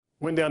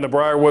Went down to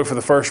Briarwood for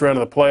the first round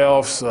of the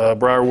playoffs.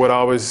 Briarwood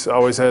always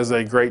has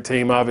a great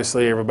team.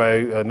 Obviously,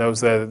 everybody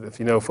knows that. If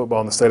you know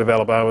football in the state of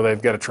Alabama,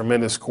 they've got a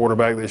tremendous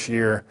quarterback this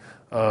year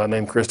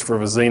named Christopher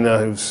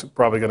Vizina, who's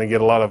probably going to get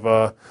a lot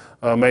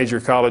of major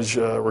college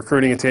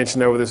recruiting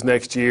attention over this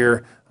next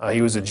year.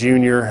 He was a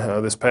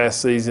junior this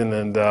past season,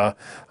 and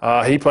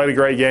he played a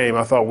great game.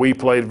 I thought we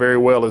played very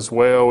well as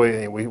well.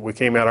 We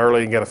came out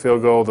early and got a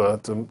field goal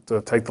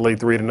to take the lead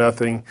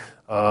 3-0.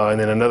 And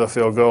then another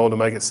field goal to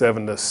make it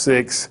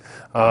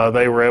 7-6.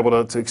 They were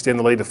able to extend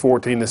the lead to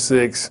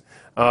 14-6.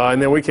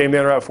 And then we came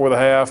down right before the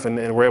half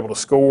and were able to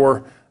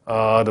score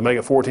to make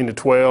it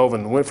 14-12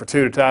 and went for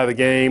 2 to tie the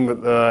game,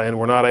 and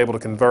were not able to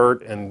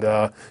convert.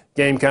 And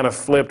game kind of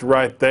flipped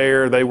right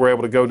there. They were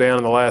able to go down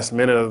in the last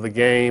minute of the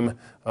game.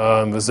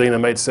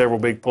 Vizina made several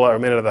big plays,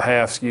 minute of the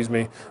half, excuse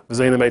me.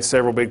 Vizina made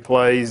several big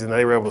plays, and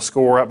they were able to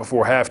score right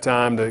before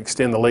halftime to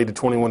extend the lead to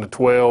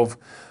 21-12.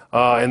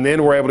 And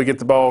then we're able to get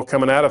the ball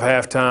coming out of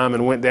halftime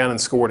and went down and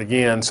scored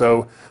again.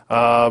 So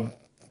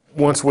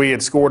once we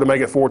had scored to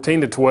make it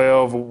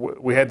 14-12,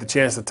 we had the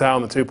chance to tie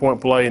on the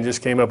 2-point play and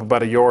just came up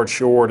about a yard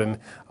short. And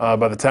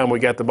by the time we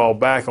got the ball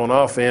back on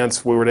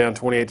offense, we were down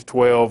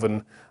 28-12,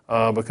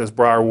 and because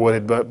Briarwood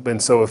had been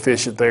so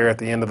efficient there at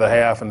the end of the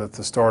half and at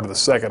the start of the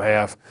second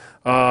half.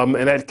 And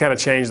that kind of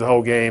changed the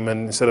whole game.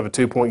 And instead of a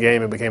 2-point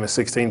game, it became a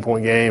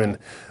 16-point game. And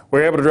we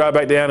were able to drive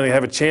back down and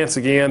have a chance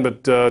again,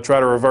 but try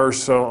to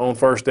reverse on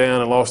first down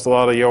and lost a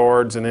lot of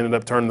yards and ended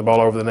up turning the ball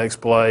over the next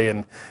play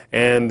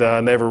and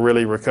never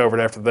really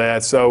recovered after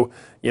that. So,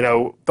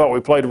 thought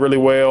we played really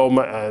well,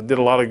 did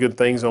a lot of good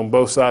things on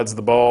both sides of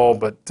the ball,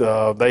 but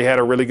they had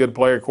a really good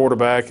player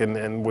quarterback,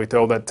 and we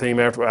told that team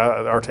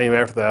our team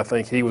after that, I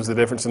think he was the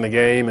difference in the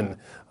game, and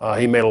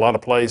he made a lot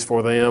of plays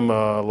for them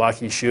like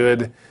he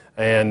should,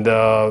 and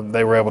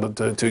they were able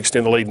to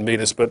extend the lead and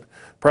beat us. But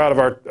proud of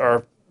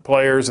our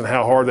players and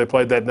how hard they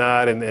played that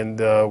night, and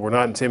we're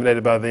not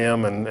intimidated by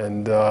them,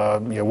 and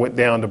went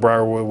down to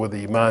Briarwood with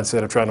the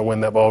mindset of trying to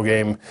win that ball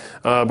game,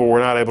 but we're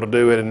not able to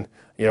do it. And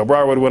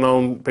Briarwood went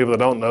on, people that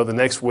don't know, the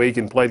next week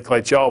and played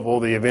Clay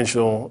Chalkville, the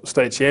eventual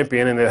state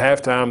champion, and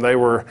at halftime they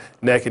were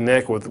neck and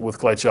neck with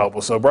Clay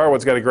Chalkville. So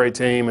Briarwood's got a great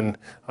team, and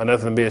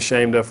nothing to be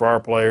ashamed of for our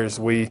players.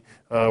 We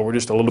were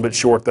just a little bit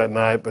short that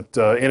night, but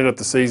ended up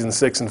the season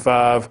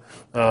 6-5.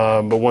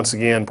 But once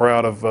again,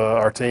 proud of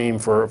our team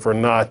for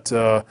not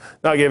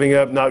giving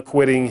up, not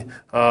quitting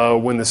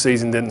when the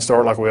season didn't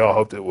start like we all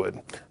hoped it would.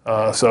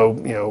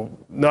 So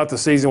not the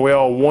season we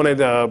all wanted,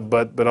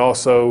 but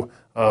also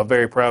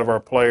very proud of our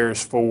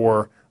players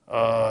for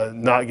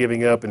not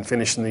giving up and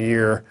finishing the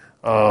year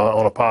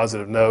on a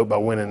positive note by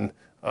winning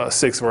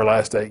 6 of our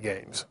last 8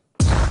 games.